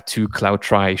also have two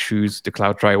CloudTri shoes, the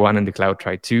CloudTri 1 and the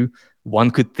CloudTri 2.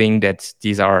 One could think that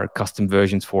these are custom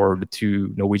versions for the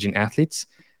two Norwegian athletes,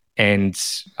 and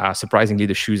surprisingly,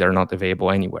 the shoes are not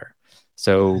available anywhere.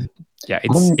 So yeah,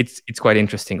 it's quite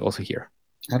interesting also here.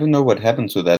 I don't know what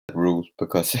happened to that rule,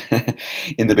 because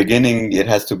in the beginning it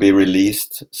has to be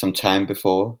released some time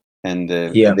before and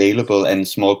available in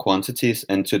small quantities.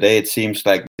 And today it seems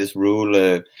like this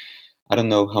rule, I don't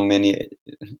know how many.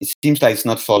 It seems like it's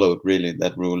not followed really.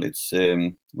 That rule. It's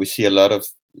we see a lot of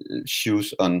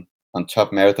shoes on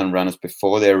top marathon runners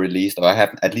before they're released, or I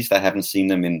haven't seen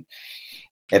them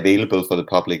available for the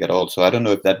public at all. So I don't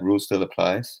know if that rule still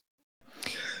applies.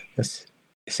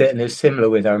 Certainly, it's similar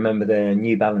with, I remember the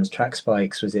New Balance track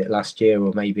spikes, was it last year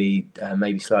or maybe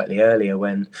slightly earlier,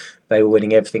 when they were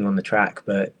winning everything on the track,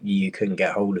 but you couldn't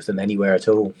get hold of them anywhere at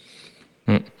all.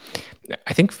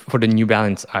 I think for the New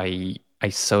Balance, I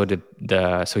saw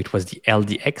so it was the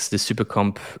LDX, the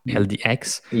Supercomp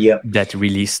LDX, that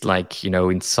released like,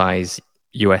 in size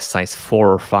US size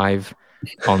 4 or 5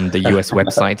 on the US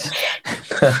website.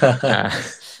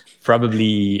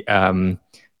 Probably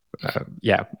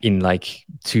in like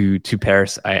two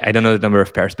pairs. I don't know the number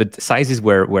of pairs, but the sizes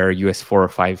were US 4 or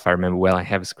 5, if I remember well. I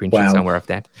have a screenshot somewhere of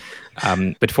that.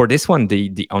 But for this one,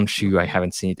 the on shoe, I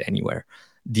haven't seen it anywhere.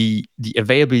 The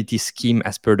availability scheme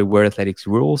as per the World Athletics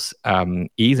rules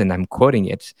is, and I'm quoting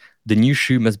it, the new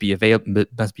shoe must be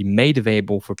made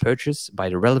available for purchase by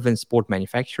the relevant sport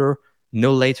manufacturer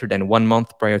no later than 1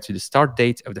 month prior to the start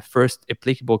date of the first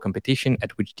applicable competition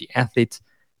at which the athlete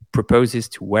proposes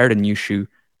to wear the new shoe,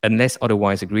 unless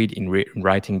otherwise agreed in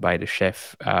writing by the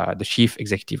chief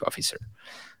executive officer.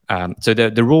 So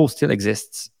the rule still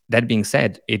exists. That being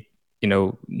said, it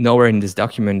nowhere in this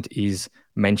document is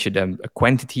mentioned a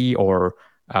quantity or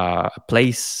a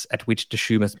place at which the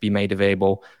shoe must be made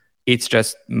available. It's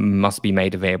just must be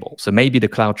made available. So maybe the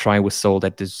CloudTri was sold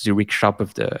at the Zurich shop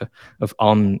of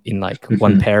On in like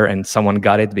one pair, and someone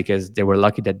got it because they were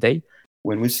lucky that day.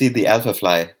 When we see the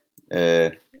Alphafly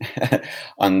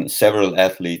on several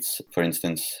athletes, for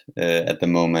instance, at the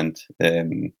moment,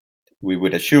 we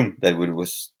would assume that it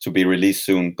was to be released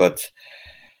soon. But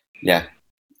yeah,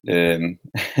 I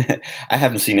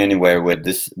haven't seen anywhere where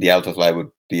the Alphafly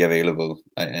would be available,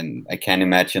 and I can't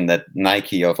imagine that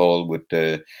Nike of all would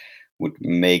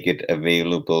make it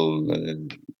available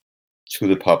to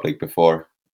the public before.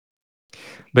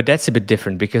 But that's a bit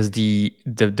different, because the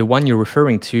one you're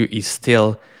referring to is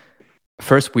still,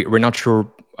 first, we're not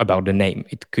sure about the name.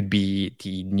 It could be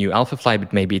the new Alphafly,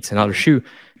 but maybe it's another shoe,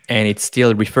 and it's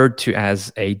still referred to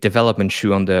as a development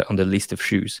shoe on the list of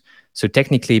shoes. So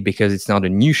technically, because it's not a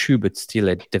new shoe but still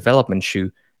a development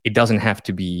shoe, it doesn't have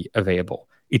to be available.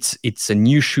 It's a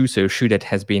new shoe, so a shoe that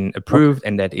has been approved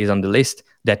and that is on the list,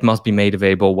 that must be made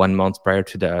available 1 month prior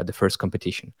to the first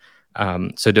competition.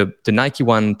 So the Nike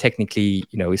one technically,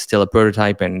 is still a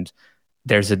prototype, and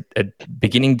there's a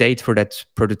beginning date for that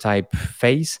prototype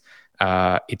phase.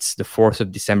 It's the 4th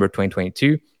of December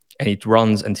 2022, and it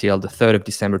runs until the 3rd of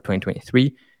December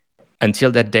 2023.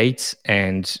 Until that date,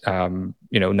 and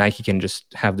Nike can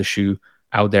just have the shoe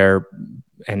out there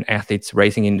and athletes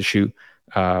racing in the shoe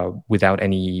without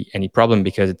any problem,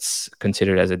 because it's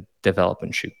considered as a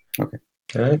development shoe.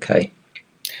 Okay.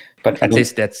 But at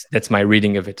least that's my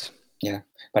reading of it. Yeah,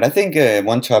 but I think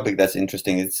one topic that's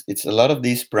interesting is it's a lot of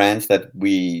these brands that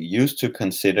we used to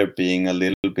consider being a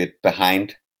little bit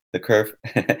behind the curve,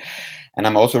 and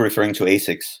I'm also referring to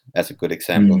ASICS as a good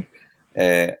example.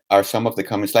 Are some of the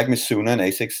companies like Mizuno and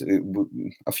ASICS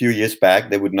a few years back,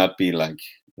 they would not be like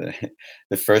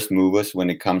the first movers when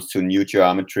it comes to new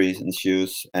geometries and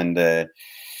shoes, and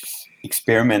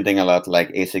experimenting a lot like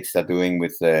ASICS are doing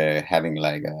with having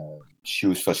like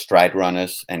shoes for stride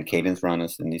runners and cadence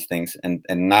runners and these things. And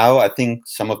now I think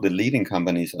some of the leading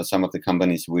companies, or some of the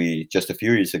companies we just a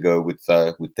few years ago would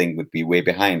think would be way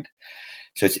behind.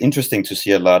 So it's interesting to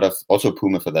see a lot of, also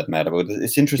Puma for that matter, but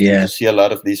it's interesting to see a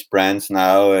lot of these brands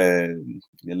now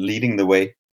leading the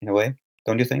way in a way,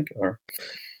 don't you think? Or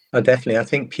definitely. I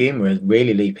think Puma is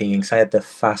really leaping inside the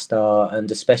Fast R, and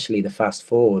especially the Fast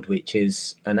Forward, which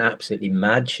is an absolutely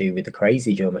mad shoe with the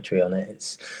crazy geometry on it.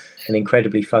 It's an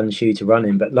incredibly fun shoe to run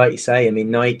in. But like you say, I mean,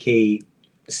 Nike,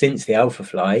 since the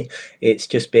Alphafly, it's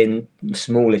just been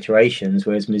small iterations,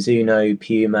 whereas Mizuno,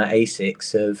 Puma,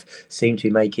 ASICS have seemed to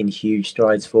be making huge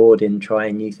strides forward in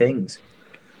trying new things.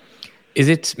 Is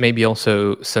it maybe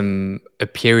also a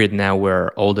period now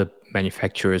where all the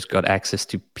manufacturers got access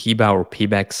to PBA or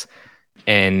PBEX,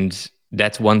 and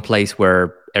that's one place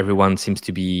where everyone seems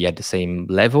to be at the same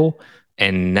level,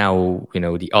 and now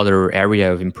the other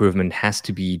area of improvement has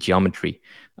to be geometry?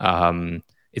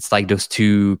 It's like those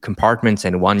two compartments,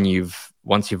 and once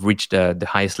you've reached the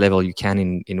highest level you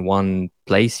can in one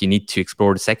place, you need to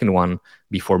explore the second one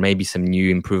before maybe some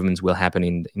new improvements will happen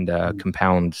in the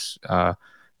compound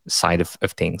side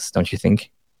of things, don't you think?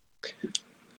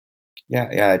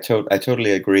 Yeah, I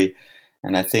totally agree,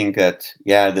 and I think that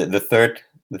the third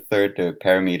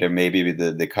parameter, maybe with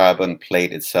the carbon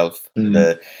plate itself,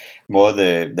 the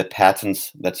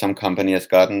patterns that some company has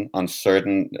gotten on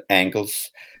certain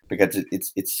angles, because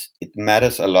it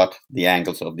matters a lot, the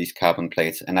angles of these carbon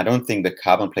plates. And I don't think the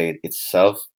carbon plate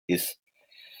itself is.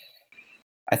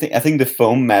 I think the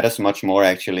foam matters much more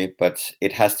actually, but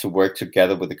it has to work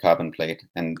together with the carbon plate,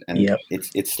 and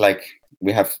it's like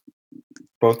we have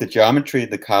both the geometry,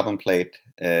 the carbon plate,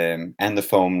 and the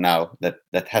foam now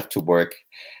that have to work.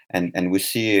 And we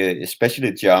see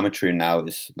especially geometry now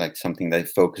is like something they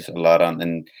focus a lot on,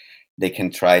 and they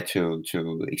can try to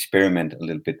experiment a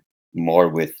little bit more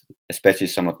with, especially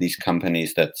some of these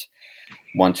companies that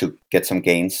want to get some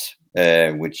gains,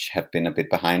 which have been a bit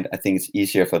behind. I think it's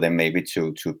easier for them maybe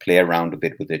to play around a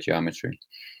bit with the geometry.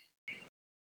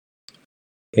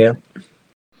 Yeah.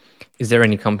 Is there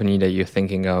any company that you're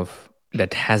thinking of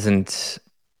that hasn't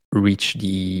reached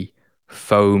the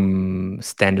foam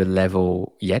standard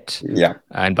level yet? Yeah.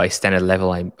 And by standard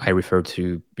level, I refer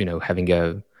to, having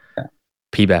a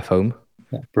PBA foam.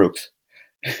 Yeah. Brooks.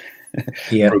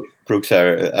 Yeah. Brooks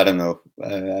are, I don't know.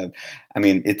 I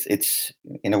mean, it's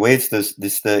in a way it's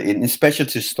in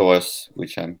specialty stores,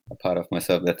 which I'm a part of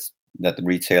myself. That's that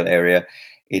retail area.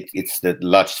 It's the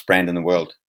largest brand in the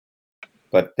world,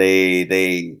 but they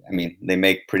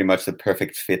make pretty much the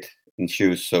perfect fit in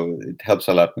shoes. So it helps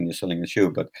a lot when you're selling a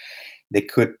shoe. But they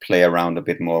could play around a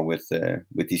bit more with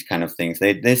these kind of things.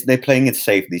 They're playing it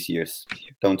safe these years.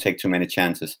 Don't take too many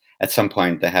chances. At some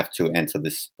point, they have to enter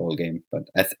this ball game, but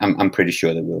I'm pretty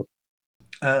sure they will.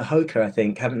 Hoka, I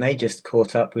think, haven't they just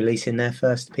caught up releasing their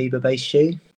first PBA-based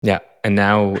shoe? Yeah, and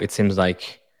now it seems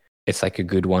like it's like a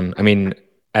good one. I mean,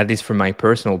 at least from my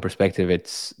personal perspective,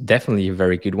 it's definitely a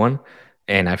very good one,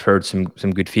 and I've heard some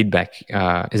good feedback.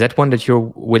 Is that one that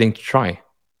you're willing to try?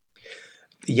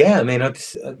 Yeah, I mean, I'd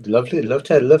love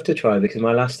to try, because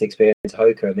my last experience with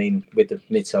Hoka, I mean, with the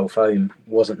midsole foam,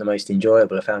 wasn't the most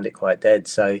enjoyable. I found it quite dead.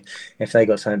 So if they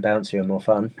got something bouncier and more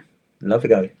fun, I'd love to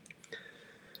go.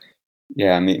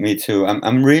 Yeah, me too.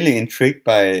 I'm really intrigued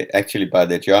by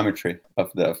the geometry of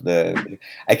the.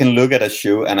 I can look at a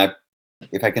shoe, and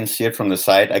if I can see it from the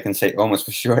side, I can say almost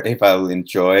for sure if I will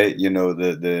enjoy,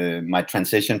 my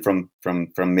transition from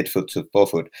midfoot to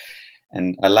forefoot.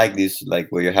 And I like these, like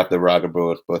where you have the rugger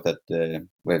both at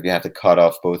where you have the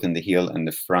cutoff both in the heel and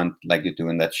the front, like you do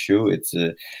in that shoe.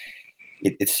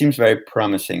 It seems very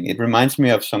promising. It reminds me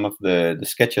of some of the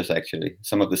Skechers actually.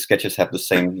 Some of the Skechers have the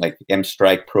same like M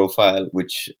strike profile,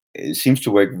 which seems to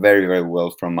work very, very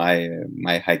well from my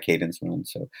high cadence run.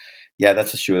 So yeah,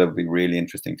 that's a shoe that would be really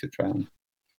interesting to try on.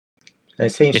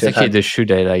 It's actually the shoe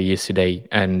that I use today,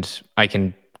 and I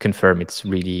can confirm it's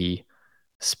really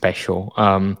special.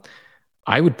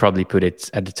 I would probably put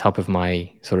it at the top of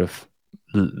my sort of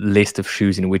list of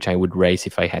shoes in which I would race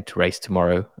if I had to race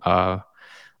tomorrow.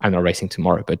 I'm not racing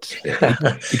tomorrow, but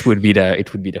it would be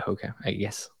the Hoka, I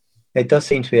guess. It does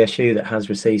seem to be a shoe that has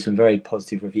received some very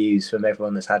positive reviews from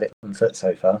everyone that's had it on foot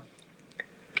so far.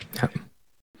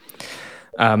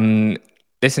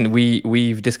 Listen,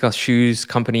 we've discussed shoes,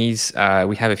 companies.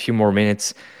 We have a few more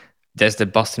minutes. There's the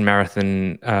Boston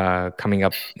Marathon coming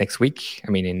up next week. I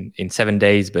mean, in 7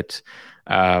 days, but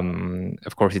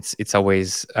of course, it's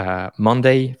always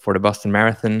Monday for the Boston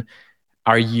Marathon.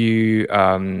 Are you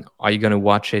going to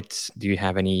watch it? Do you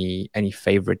have any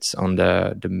favorites on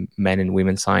the men and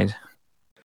women side?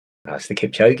 That's the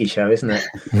Kipchoge show, isn't it?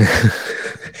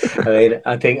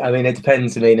 I mean, it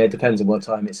depends. It depends on what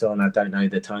time it's on. I don't know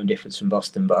the time difference from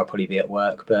Boston, but I'll probably be at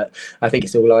work. But I think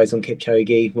it's all eyes on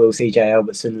Kipchoge. Will CJ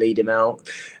Albertson lead him out?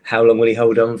 How long will he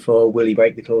hold on for? Will he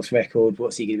break the course record?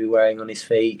 What's he going to be wearing on his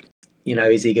feet?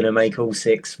 Is he going to make all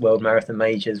 6 World Marathon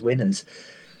Majors winners?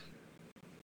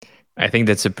 I think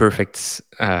that's a perfect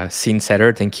scene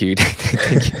setter. Thank you.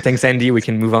 Thanks, Andy. We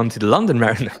can move on to the London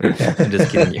Marathon. I'm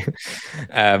just kidding you.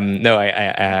 No,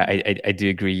 I do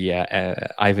agree.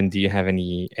 Ivan, do you have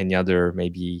any other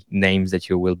maybe names that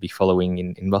you will be following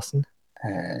in Boston?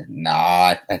 No,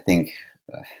 I think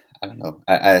I don't know.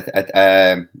 I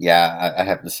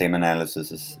have the same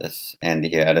analysis as Andy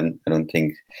here. I don't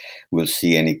think we'll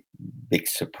see any big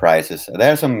surprises.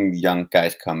 There are some young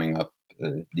guys coming up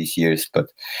these years, but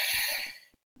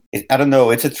I don't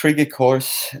know. It's a tricky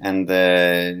course, and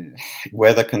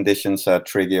weather conditions are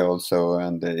tricky also,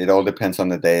 and it all depends on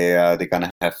the day. Are they gonna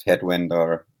have headwind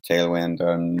or tailwind,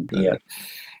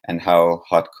 and how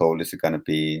hot cold is it gonna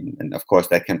be? And of course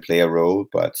that can play a role,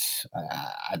 but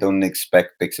I don't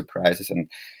expect big surprises. And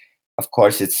of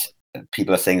course,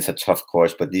 people are saying it's a tough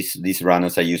course, but these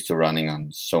runners are used to running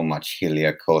on so much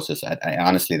hillier courses. I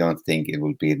honestly don't think it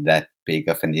will be that big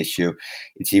of an issue.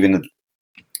 It's even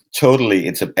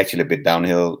it's actually a bit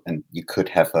downhill, and you could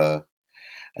have a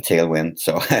tailwind,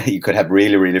 so you could have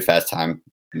really, really fast time,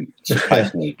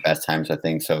 surprisingly fast times, I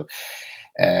think. So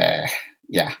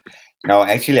yeah, no,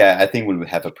 actually I think we'll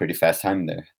have a pretty fast time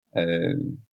there,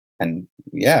 and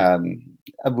yeah,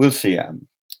 we'll see. I'm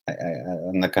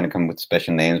not going to come with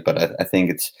special names, but I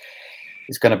think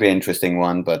it's going to be an interesting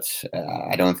one, but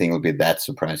I don't think it'll be that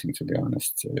surprising, to be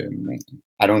honest.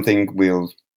 I don't think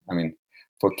we'll. I mean,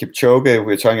 for Kipchoge,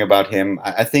 we're talking about him.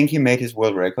 I think he made his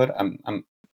world record. I'm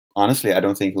honestly, I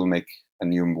don't think he'll make a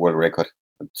new world record.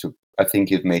 I think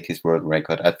he'll make his world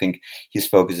record. I think his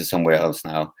focus is somewhere else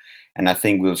now, and I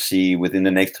think we'll see within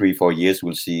the next 3-4 years,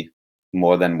 we'll see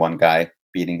more than one guy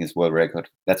beating his world record.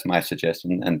 That's my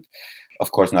suggestion, and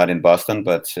of course not in Boston,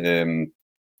 but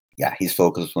his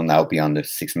focus will now be on the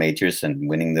 6 majors and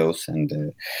winning those.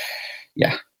 And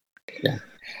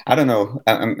I don't know.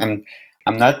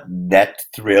 I'm not that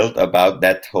thrilled about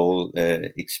that whole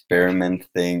experiment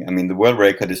thing. I mean, the world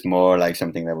record is more like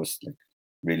something that was like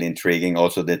really intriguing.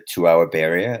 Also, the 2-hour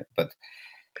barrier, but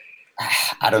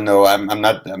I don't know. I'm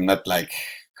not like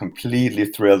completely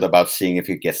thrilled about seeing if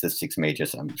he gets the 6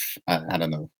 majors. I don't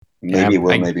know. Maybe he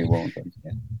will, maybe he won't. But,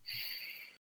 yeah.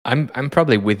 I'm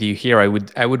probably with you here. I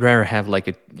would rather have like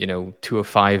a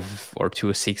 2:05 or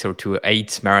 2:06 or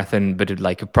 2:08 marathon, but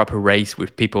like a proper race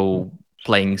with people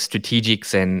playing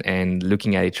strategics and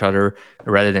looking at each other,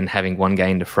 rather than having one guy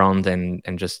in the front and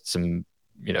just some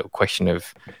question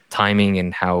of timing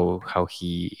and how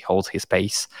he holds his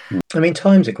pace. I mean,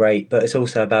 times are great, but it's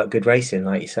also about good racing,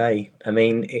 like you say. I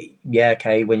mean,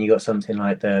 when you got something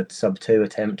like the sub-2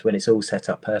 attempt, when it's all set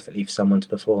up perfectly for someone to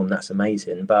perform, that's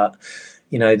amazing. But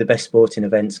the best sporting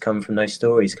events come from those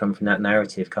stories, come from that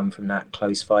narrative, come from that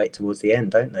close fight towards the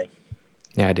end, don't they?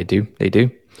 Yeah, they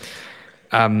do.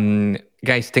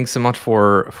 Guys, thanks so much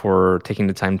for taking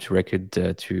the time to record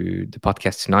to the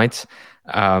podcast tonight.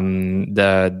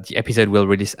 The episode will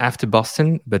release after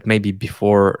Boston, but maybe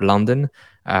before London.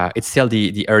 It's still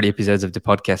the early episodes of the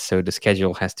podcast, so the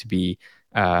schedule has to be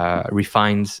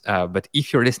refined. But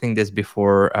if you're listening this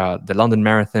before the London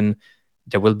Marathon,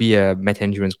 there will be a Meta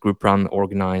Endurance group run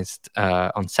organized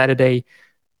on Saturday.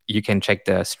 You can check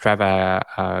the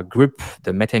Strava group,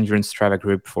 the Meta Endurance Strava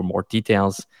group, for more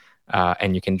details.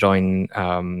 And you can join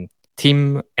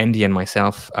Tim, Andy, and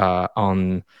myself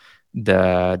on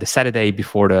the Saturday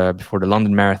before the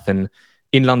London Marathon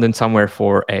in London somewhere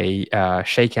for a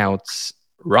shakeouts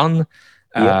run.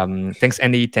 Thanks,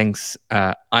 Andy. Thanks,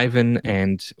 Ivan.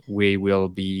 And we will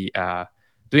be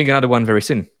doing another one very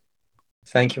soon.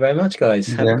 Thank you very much, guys.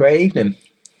 Have a great evening.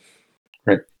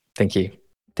 Great. Thank you.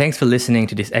 Thanks for listening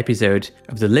to this episode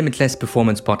of the Limitless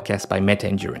Performance podcast by Meta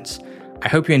Endurance. I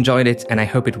hope you enjoyed it, and I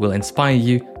hope it will inspire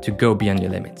you to go beyond your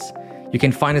limits. You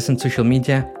can find us on social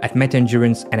media at Meta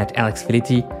Endurance and at Alex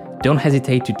Filitti. Don't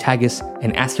hesitate to tag us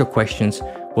and ask your questions.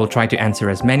 We'll try to answer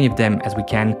as many of them as we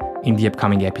can in the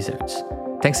upcoming episodes.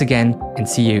 Thanks again, and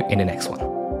see you in the next one.